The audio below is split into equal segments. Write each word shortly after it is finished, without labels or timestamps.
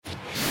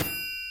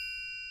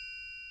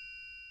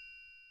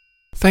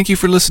Thank you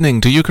for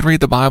listening to You Can Read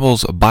the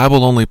Bible's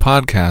Bible-only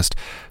podcast.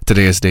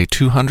 Today is day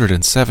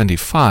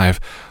 275.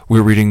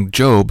 We're reading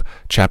Job,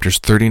 chapters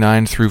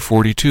 39 through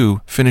 42,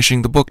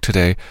 finishing the book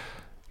today.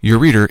 Your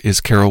reader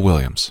is Carol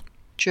Williams.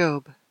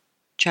 Job,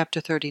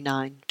 chapter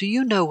 39. Do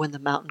you know when the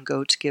mountain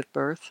goats give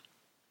birth?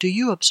 Do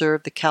you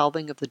observe the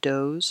calving of the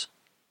does?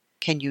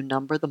 Can you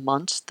number the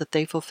months that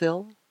they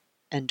fulfill?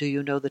 And do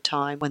you know the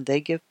time when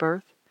they give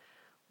birth?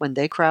 When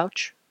they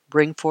crouch,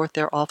 bring forth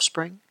their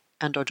offspring,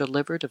 and are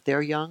delivered of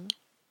their young?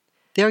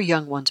 Their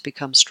young ones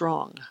become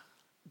strong.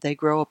 They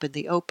grow up in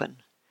the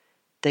open.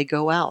 They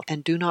go out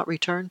and do not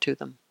return to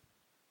them.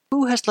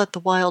 Who has let the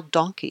wild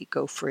donkey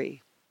go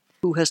free?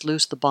 Who has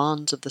loosed the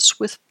bonds of the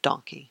swift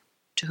donkey,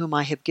 to whom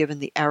I have given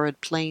the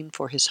arid plain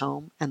for his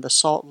home, and the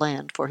salt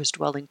land for his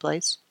dwelling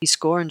place? He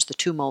scorns the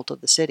tumult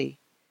of the city.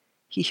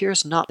 He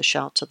hears not the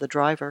shouts of the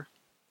driver.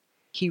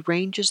 He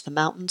ranges the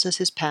mountains as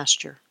his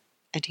pasture,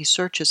 and he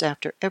searches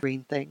after every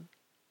green thing.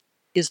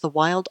 Is the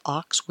wild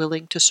ox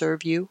willing to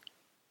serve you?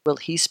 Will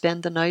he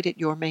spend the night at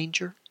your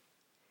manger?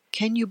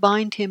 Can you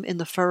bind him in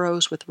the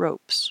furrows with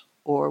ropes,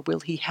 or will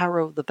he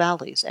harrow the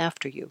valleys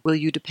after you? Will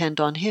you depend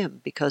on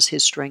him because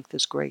his strength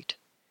is great?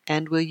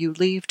 And will you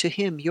leave to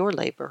him your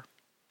labor?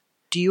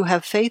 Do you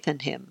have faith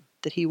in him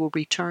that he will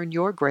return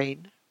your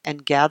grain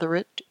and gather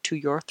it to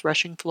your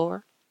threshing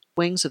floor?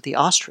 Wings of the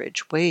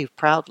ostrich wave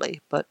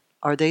proudly, but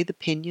are they the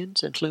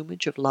pinions and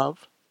plumage of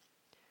love?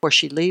 For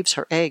she leaves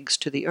her eggs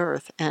to the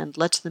earth and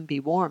lets them be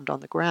warmed on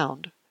the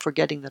ground,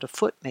 forgetting that a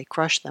foot may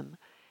crush them,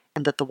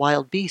 and that the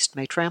wild beast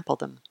may trample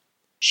them.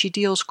 She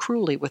deals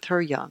cruelly with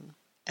her young,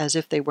 as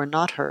if they were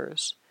not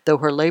hers. Though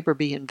her labor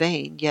be in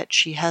vain, yet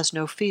she has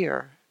no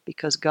fear,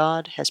 because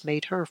God has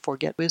made her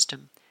forget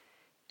wisdom,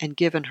 and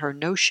given her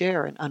no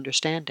share in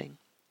understanding.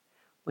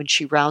 When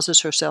she rouses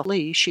herself to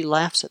flee, she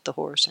laughs at the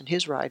horse and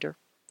his rider.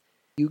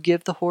 You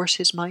give the horse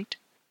his might?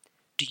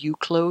 Do you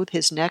clothe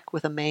his neck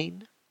with a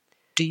mane?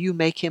 Do you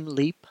make him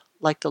leap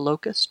like the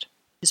locust?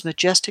 His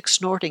majestic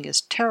snorting is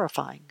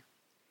terrifying.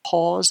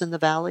 Paws in the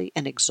valley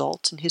and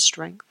exalts in his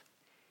strength.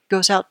 He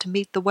goes out to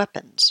meet the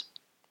weapons.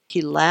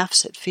 He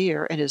laughs at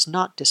fear and is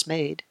not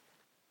dismayed.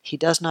 He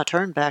does not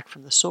turn back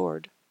from the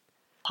sword.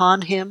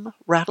 Upon him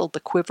rattled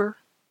the quiver,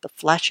 the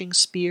flashing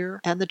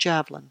spear, and the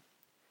javelin.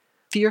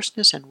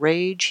 Fierceness and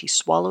rage he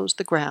swallows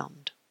the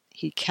ground.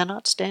 He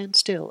cannot stand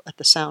still at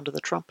the sound of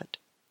the trumpet.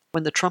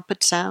 When the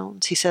trumpet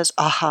sounds, he says,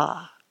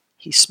 "Aha!"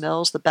 He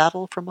smells the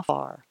battle from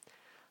afar,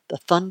 the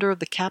thunder of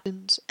the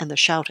captains and the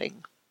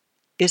shouting.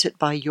 Is it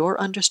by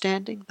your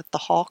understanding that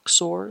the hawk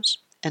soars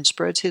and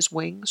spreads his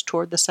wings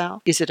toward the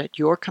south? Is it at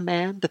your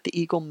command that the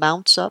eagle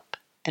mounts up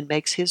and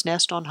makes his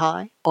nest on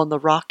high? On the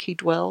rock he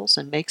dwells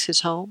and makes his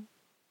home,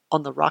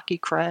 on the rocky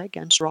crag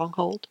and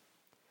stronghold.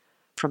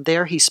 From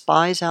there he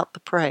spies out the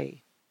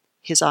prey.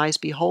 His eyes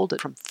behold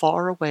it from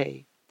far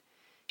away.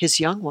 His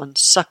young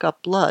ones suck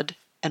up blood,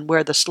 and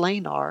where the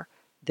slain are,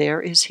 there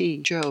is he.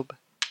 Job,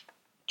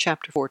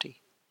 chapter 40.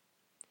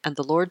 And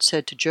the Lord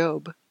said to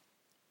Job,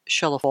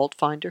 Shall a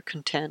fault-finder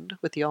contend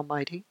with the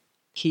Almighty?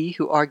 He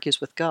who argues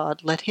with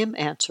God, let him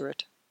answer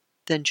it.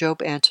 Then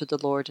Job answered the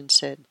Lord and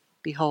said,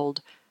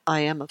 Behold,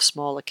 I am of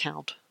small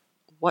account.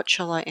 What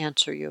shall I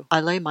answer you? I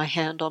lay my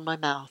hand on my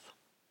mouth.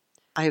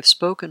 I have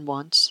spoken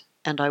once,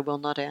 and I will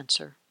not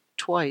answer.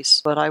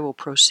 Twice, but I will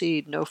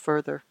proceed no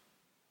further.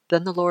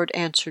 Then the Lord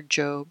answered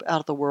Job out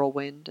of the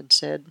whirlwind and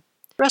said,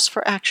 Dress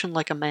for action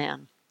like a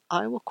man.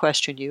 I will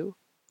question you,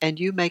 and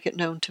you make it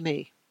known to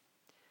me.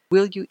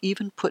 Will you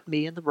even put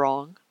me in the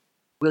wrong?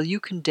 Will you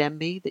condemn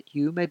me that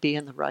you may be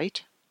in the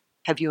right?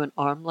 Have you an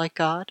arm like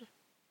God?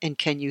 And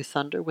can you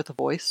thunder with a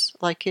voice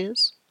like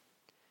his?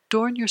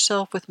 Adorn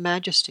yourself with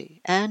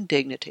majesty and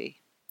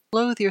dignity.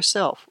 Clothe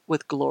yourself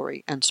with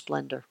glory and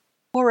splendor.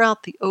 Pour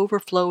out the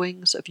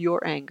overflowings of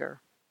your anger,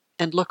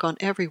 and look on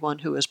everyone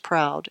who is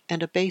proud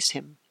and abase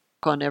him.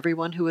 Look on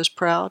everyone who is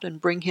proud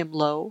and bring him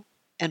low,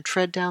 and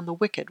tread down the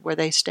wicked where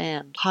they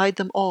stand. Hide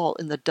them all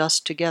in the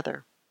dust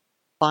together.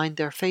 Bind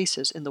their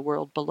faces in the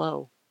world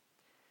below.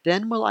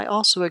 Then will I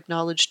also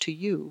acknowledge to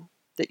you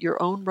that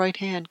your own right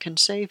hand can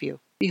save you.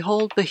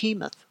 Behold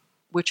Behemoth,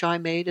 which I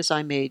made as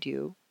I made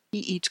you. He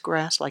eats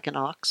grass like an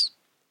ox.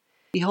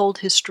 Behold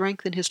his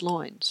strength in his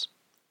loins,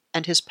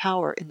 and his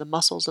power in the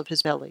muscles of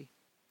his belly.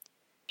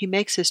 He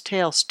makes his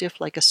tail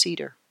stiff like a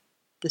cedar.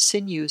 The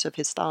sinews of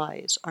his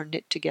thighs are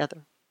knit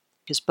together.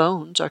 His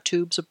bones are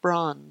tubes of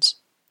bronze,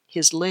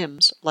 his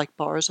limbs like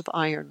bars of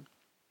iron.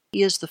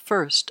 He is the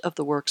first of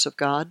the works of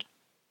God.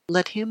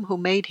 Let him who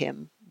made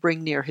him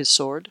bring near his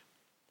sword,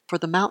 for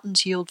the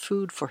mountains yield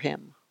food for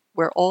him,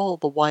 where all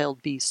the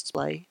wild beasts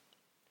lay.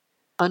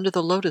 Under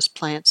the lotus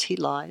plants he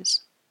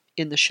lies,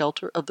 in the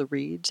shelter of the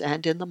reeds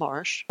and in the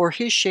marsh. For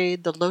his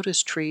shade the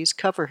lotus trees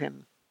cover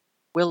him,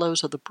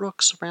 willows of the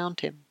brook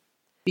surround him.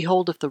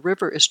 Behold, if the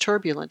river is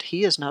turbulent,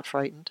 he is not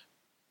frightened.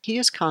 He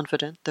is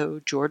confident, though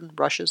Jordan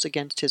rushes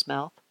against his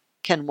mouth.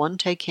 Can one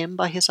take him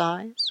by his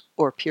eyes,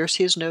 or pierce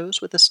his nose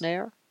with a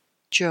snare?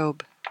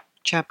 Job,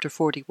 chapter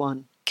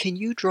 41. Can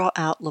you draw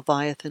out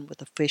Leviathan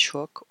with a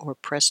fishhook, or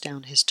press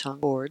down his tongue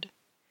board?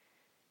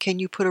 Can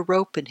you put a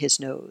rope in his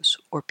nose,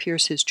 or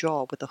pierce his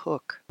jaw with a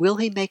hook? Will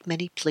he make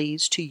many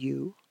pleas to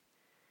you?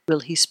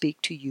 Will he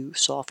speak to you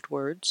soft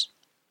words?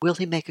 Will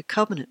he make a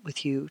covenant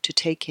with you to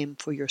take him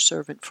for your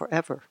servant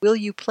forever? Will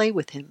you play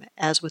with him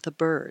as with a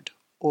bird,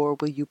 or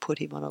will you put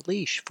him on a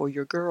leash for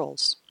your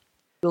girls?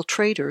 Will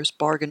traders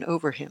bargain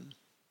over him?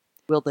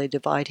 Will they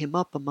divide him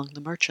up among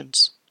the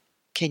merchants?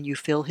 Can you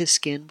fill his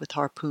skin with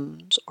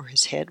harpoons, or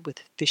his head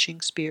with fishing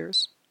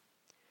spears?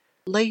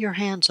 Lay your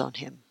hands on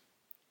him.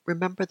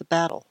 Remember the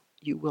battle.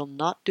 You will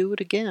not do it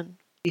again.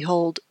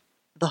 Behold,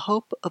 the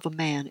hope of a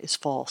man is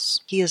false.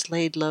 He is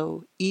laid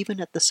low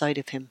even at the sight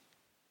of him.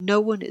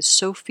 No one is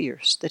so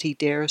fierce that he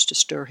dares to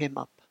stir him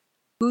up.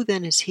 Who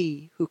then is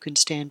he who can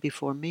stand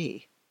before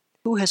me?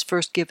 Who has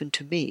first given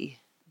to me,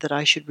 that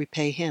I should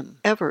repay him?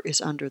 Ever is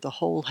under the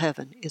whole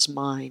heaven is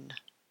mine.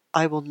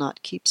 I will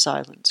not keep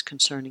silence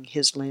concerning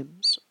his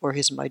limbs, or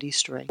his mighty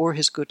strength, or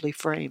his goodly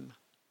frame.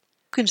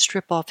 Who can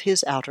strip off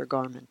his outer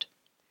garment?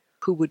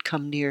 Who would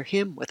come near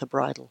him with a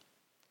bridle?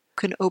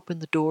 Who can open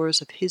the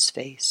doors of his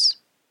face?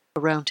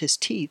 Around his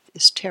teeth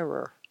is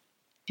terror.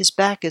 His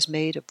back is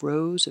made of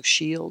rows of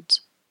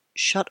shields,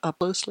 shut up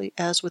closely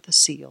as with a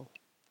seal.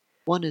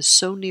 One is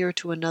so near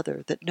to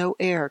another that no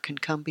air can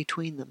come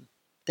between them.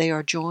 They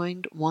are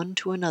joined one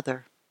to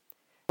another,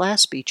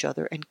 clasp each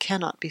other, and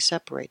cannot be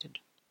separated.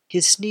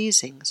 His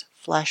sneezings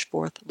flash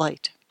forth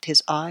light.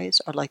 His eyes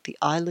are like the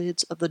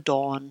eyelids of the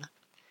dawn.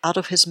 Out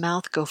of his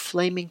mouth go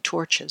flaming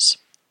torches.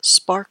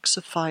 Sparks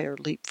of fire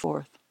leap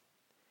forth.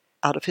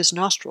 Out of his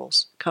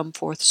nostrils come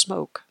forth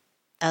smoke,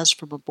 as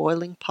from a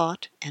boiling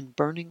pot and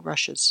burning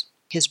rushes.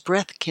 His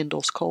breath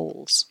kindles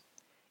coals,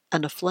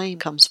 and a flame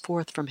comes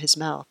forth from his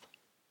mouth.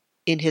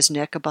 In his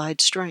neck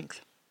abides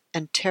strength,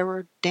 and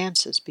terror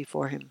dances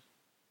before him.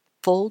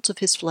 Folds of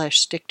his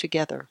flesh stick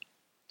together,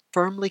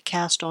 firmly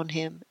cast on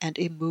him and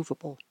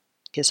immovable.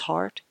 His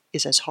heart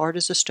is as hard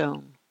as a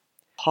stone,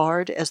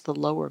 hard as the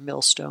lower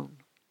millstone.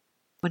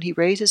 When he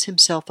raises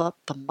himself up,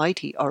 the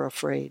mighty are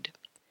afraid.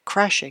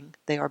 Crashing,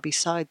 they are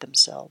beside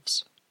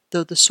themselves.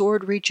 Though the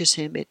sword reaches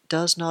him, it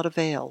does not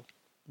avail,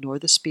 nor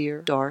the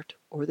spear, dart,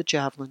 or the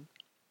javelin.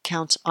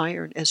 Counts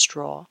iron as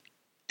straw,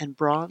 and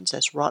bronze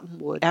as rotten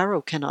wood.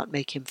 Arrow cannot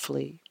make him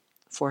flee.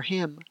 For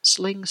him,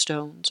 sling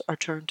stones are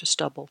turned to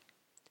stubble.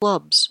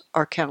 Clubs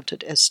are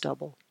counted as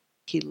stubble.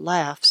 He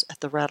laughs at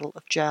the rattle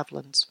of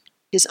javelins.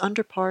 His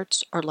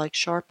underparts are like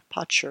sharp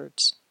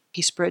potsherds.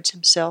 He spreads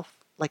himself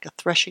like a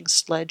threshing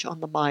sledge on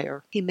the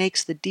mire. He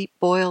makes the deep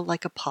boil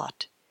like a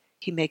pot.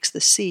 He makes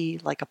the sea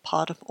like a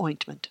pot of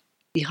ointment.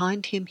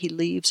 Behind him he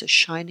leaves a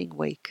shining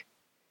wake.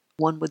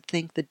 One would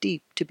think the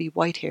deep to be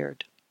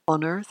white-haired.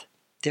 On earth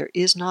there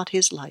is not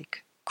his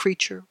like,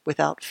 creature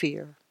without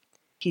fear.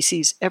 He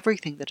sees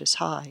everything that is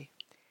high.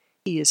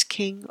 He is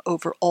king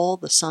over all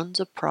the sons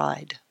of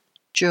pride.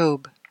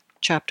 Job,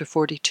 chapter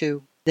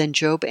 42. Then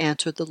Job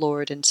answered the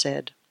Lord and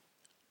said,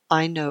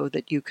 I know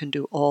that you can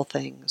do all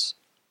things,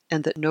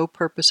 and that no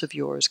purpose of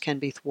yours can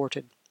be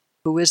thwarted.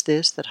 Who is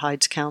this that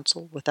hides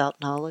counsel without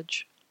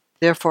knowledge?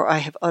 Therefore I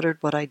have uttered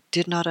what I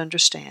did not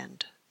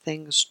understand,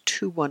 things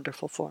too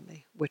wonderful for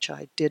me, which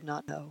I did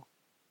not know.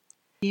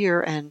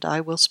 Hear, and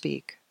I will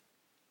speak.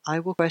 I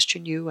will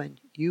question you, and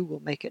you will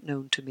make it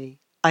known to me.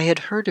 I had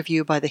heard of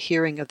you by the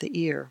hearing of the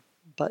ear,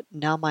 but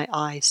now my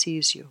eye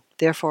sees you.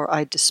 Therefore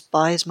I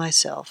despise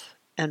myself,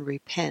 and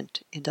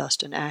repent in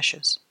dust and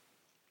ashes.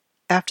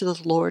 After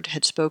the Lord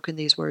had spoken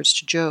these words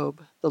to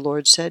Job, the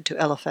Lord said to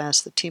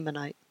Eliphaz the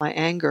Temanite, My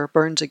anger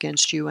burns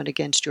against you and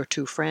against your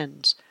 2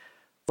 friends,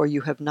 for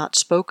you have not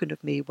spoken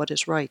of me what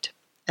is right,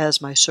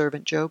 as my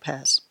servant Job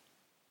has.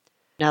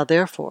 Now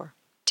therefore,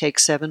 take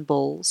 7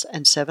 bulls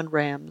and 7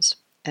 rams,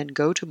 and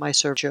go to my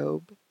servant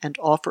Job, and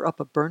offer up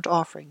a burnt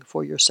offering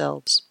for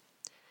yourselves.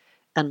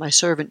 And my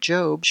servant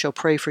Job shall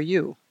pray for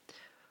you,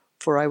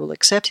 for I will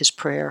accept his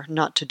prayer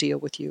not to deal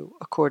with you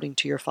according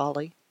to your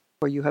folly,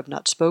 for you have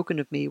not spoken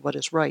of me what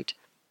is right,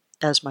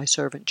 as my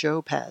servant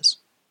Job has.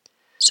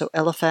 So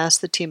Eliphaz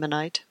the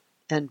Temanite,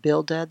 and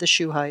Bildad the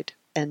Shuhite,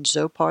 and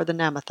Zophar the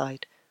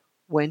Naamathite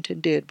went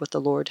and did what the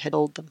Lord had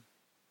told them,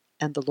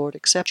 and the Lord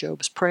accepted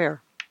Job's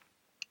prayer.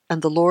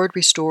 And the Lord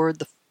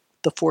restored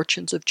the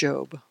fortunes of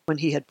Job when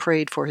he had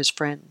prayed for his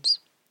friends.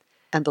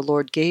 And the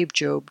Lord gave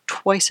Job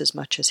twice as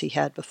much as he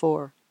had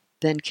before.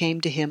 Then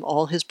came to him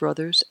all his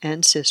brothers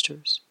and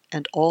sisters,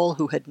 and all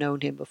who had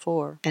known him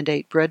before, and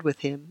ate bread with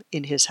him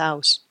in his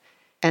house.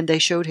 And they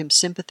showed him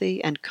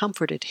sympathy and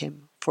comforted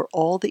him for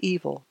all the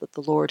evil that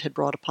the Lord had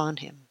brought upon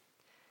him.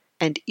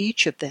 And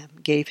each of them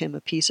gave him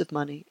a piece of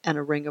money and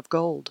a ring of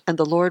gold. And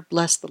the Lord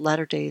blessed the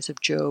latter days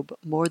of Job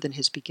more than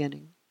his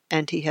beginning.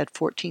 And he had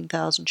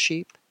 14,000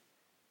 sheep,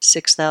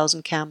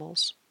 6,000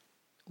 camels,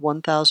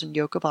 1,000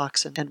 yoke of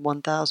oxen, and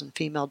 1,000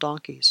 female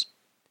donkeys.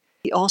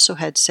 He also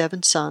had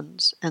 7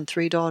 sons and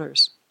 3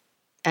 daughters.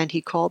 And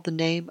he called the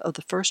name of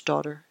the first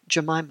daughter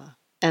Jemimah,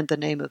 and the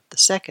name of the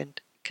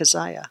second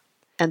Keziah,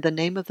 and the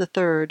name of the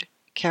third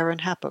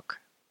Karen-Happuch.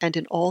 And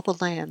in all the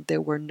land there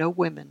were no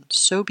women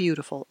so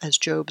beautiful as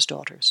Job's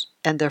daughters.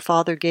 And their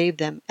father gave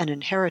them an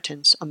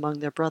inheritance among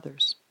their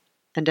brothers.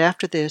 And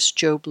after this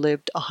Job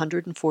lived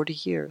 140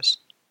 years,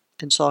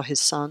 and saw his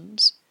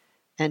sons,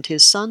 and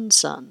his sons'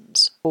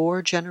 sons,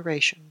 4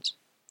 generations.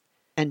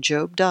 And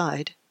Job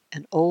died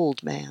an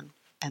old man,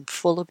 and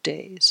full of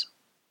days.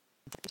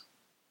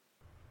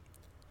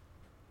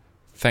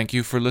 Thank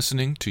you for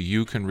listening to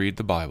You Can Read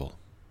the Bible.